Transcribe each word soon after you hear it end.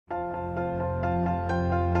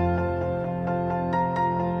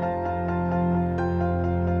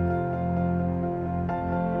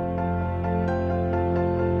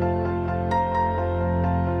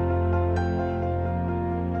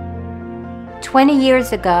20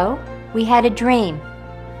 years ago, we had a dream.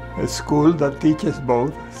 A school that teaches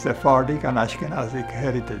both Sephardic and Ashkenazic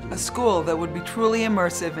heritage. A school that would be truly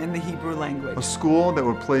immersive in the Hebrew language. A school that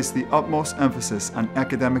would place the utmost emphasis on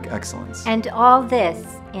academic excellence. And all this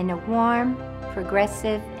in a warm,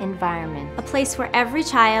 progressive environment. A place where every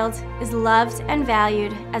child is loved and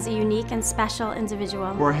valued as a unique and special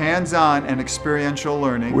individual. Where hands-on and experiential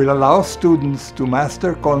learning will allow students to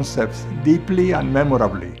master concepts deeply and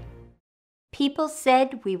memorably. People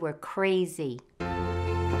said we were crazy.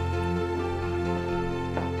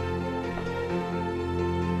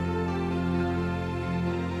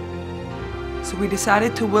 So we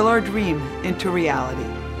decided to will our dream into reality.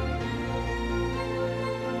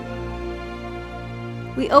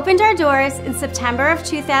 We opened our doors in September of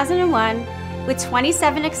 2001 with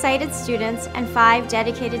 27 excited students and 5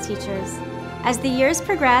 dedicated teachers. As the years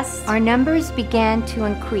progressed, our numbers began to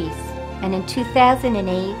increase, and in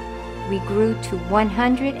 2008, we grew to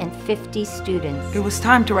 150 students. It was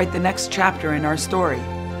time to write the next chapter in our story.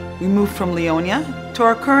 We moved from Leonia to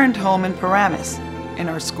our current home in Paramus, and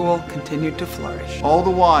our school continued to flourish. all the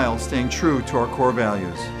while staying true to our core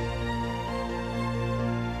values.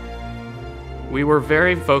 We were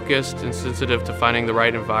very focused and sensitive to finding the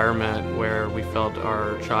right environment where we felt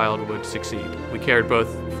our child would succeed. We cared both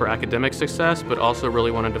for academic success, but also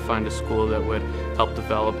really wanted to find a school that would help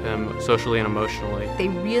develop him socially and emotionally. They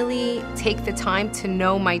really take the time to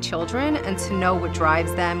know my children and to know what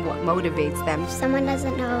drives them, what motivates them. If someone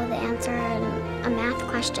doesn't know the answer in a math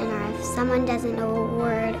question, or if someone doesn't know a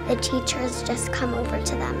word, the teachers just come over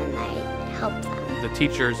to them and they help them. The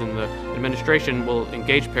teachers and the administration will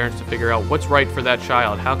engage parents to figure out what's right for that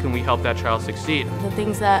child. How can we help that child succeed? The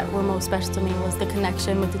things that were most special to me was the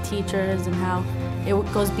connection with the teachers and how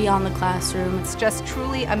it goes beyond the classroom. It's just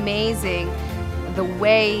truly amazing the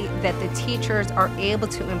way that the teachers are able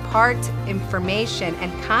to impart information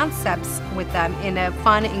and concepts with them in a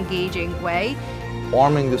fun, engaging way.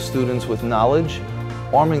 Arming the students with knowledge,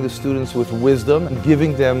 arming the students with wisdom, and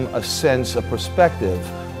giving them a sense, a perspective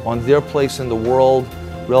on their place in the world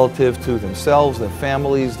relative to themselves, their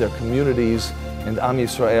families, their communities, and Am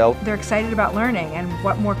Yisrael. They're excited about learning, and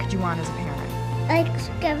what more could you want as a parent? I like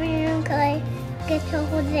discovering them because I get to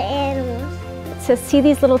hold the animals. To see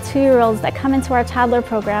these little 2-year-olds that come into our toddler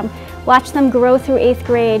program, watch them grow through 8th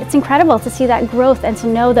grade. It's incredible to see that growth and to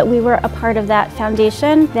know that we were a part of that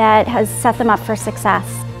foundation that has set them up for success.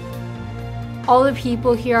 All the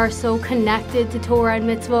people here are so connected to Torah and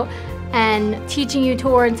mitzvot, and teaching you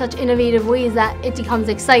Torah in such innovative ways that it becomes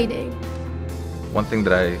exciting. One thing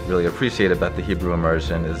that I really appreciate about the Hebrew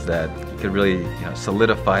immersion is that you could really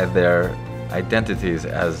solidify their identities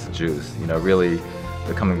as Jews, really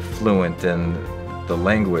becoming fluent in the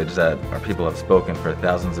language that our people have spoken for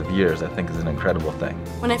thousands of years. I think is an incredible thing.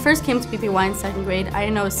 When I first came to BPY in 2nd grade, I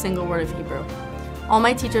didn't know a single word of Hebrew. All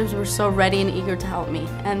my teachers were so ready and eager to help me,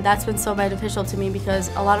 and that's been so beneficial to me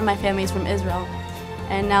because a lot of my family is from Israel,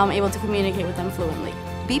 and now I'm able to communicate with them fluently.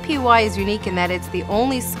 BPY is unique in that it's the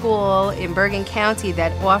only school in Bergen County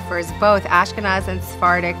that offers both Ashkenaz and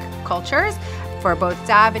Sephardic cultures for both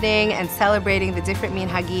davening and celebrating the different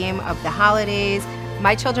minhagim of the holidays.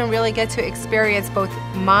 My children really get to experience both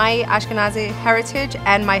my Ashkenazi heritage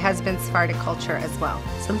and my husband's Sephardic culture as well.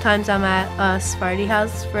 Sometimes I'm at a Sephardi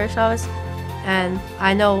house for Shabbos, and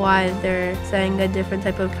I know why they're saying a different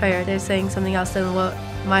type of prayer. They're saying something else than what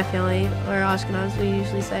my family or Ashkenaz we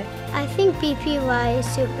usually say. I think BPY is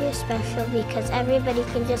super special because everybody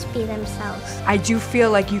can just be themselves. I do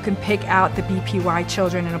feel like you can pick out the BPY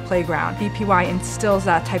children in a playground. BPY instills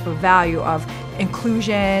that type of value of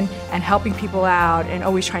inclusion and helping people out and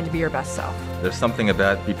always trying to be your best self. There's something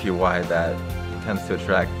about BPY that tends to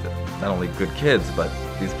attract not only good kids, but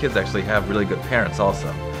these kids actually have really good parents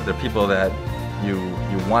also. They're people that you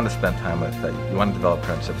want to spend time with, that you want to develop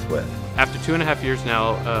friendships with. After 2.5 years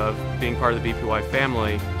now of being part of the BPY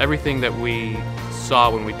family, everything that we saw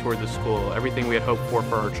when we toured the school, everything we had hoped for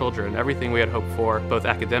our children, everything we had hoped for both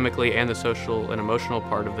academically and the social and emotional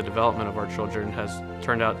part of the development of our children has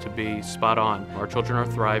turned out to be spot on. Our children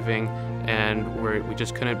are thriving, and we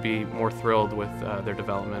just couldn't be more thrilled with their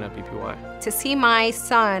development at BPY. To see my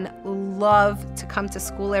son love to come to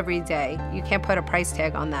school every day, you can't put a price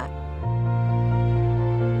tag on that.